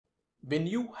when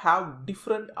you have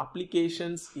different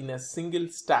applications in a single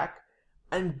stack,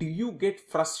 and do you get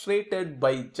frustrated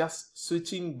by just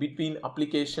switching between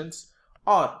applications,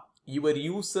 or your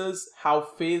users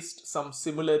have faced some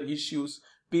similar issues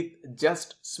with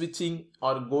just switching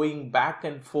or going back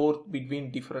and forth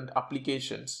between different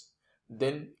applications,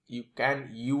 then you can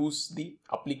use the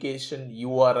application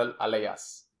URL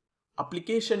alias.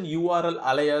 Application URL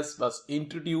alias was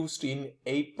introduced in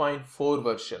 8.4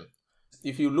 version.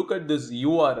 If you look at this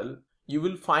URL, you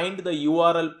will find the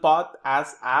URL path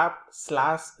as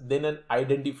app/then an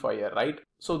identifier, right?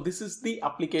 So this is the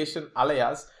application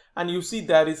alias, and you see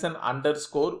there is an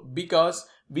underscore because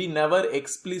we never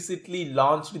explicitly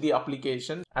launched the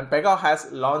application and Pega has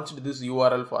launched this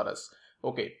URL for us.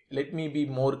 Okay, let me be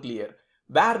more clear.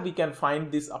 Where we can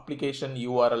find this application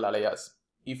URL alias?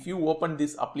 If you open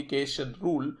this application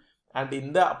rule, and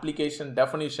in the application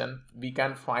definition, we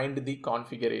can find the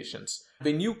configurations.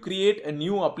 When you create a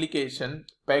new application,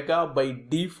 Pega by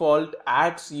default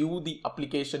adds you the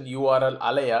application URL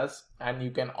alias, and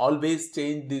you can always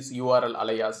change this URL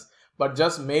alias. But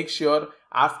just make sure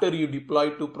after you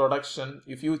deploy to production,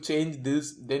 if you change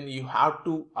this, then you have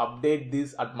to update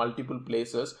this at multiple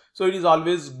places. So it is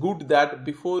always good that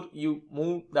before you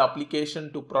move the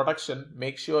application to production,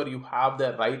 make sure you have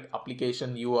the right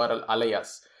application URL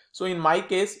alias. So in my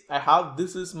case, I have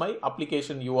this is my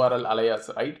application URL alias,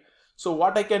 right? So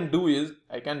what I can do is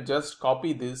I can just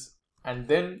copy this, and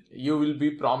then you will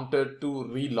be prompted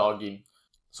to re-log in.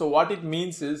 So what it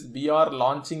means is we are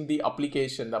launching the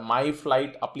application, the My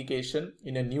Flight application,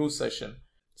 in a new session.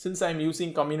 Since I'm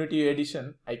using Community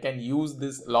Edition, I can use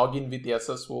this login with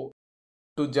SSO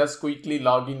to just quickly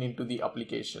log in into the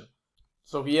application.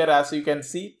 So here, as you can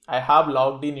see, I have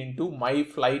logged in into My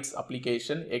Flights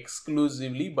application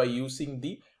exclusively by using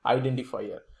the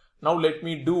identifier. Now let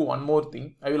me do one more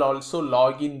thing. I will also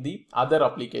log in the other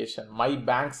application, My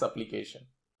Banks application.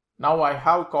 Now I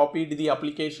have copied the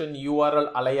application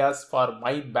URL alias for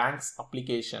My Banks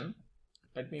application.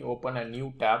 Let me open a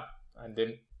new tab and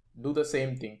then do the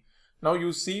same thing. Now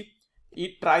you see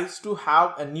it tries to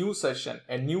have a new session,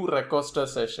 a new requester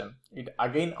session. It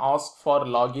again asks for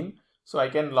login. So I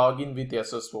can log in with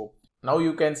SSO. Now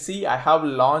you can see I have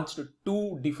launched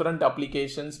two different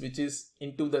applications which is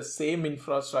into the same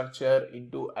infrastructure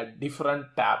into a different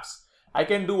tabs. I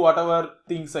can do whatever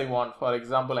things I want. For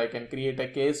example, I can create a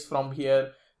case from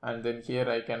here, and then here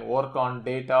I can work on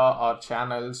data or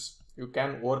channels. You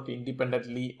can work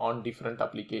independently on different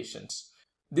applications.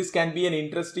 This can be an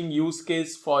interesting use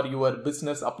case for your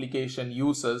business application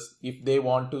users if they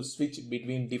want to switch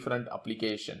between different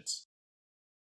applications.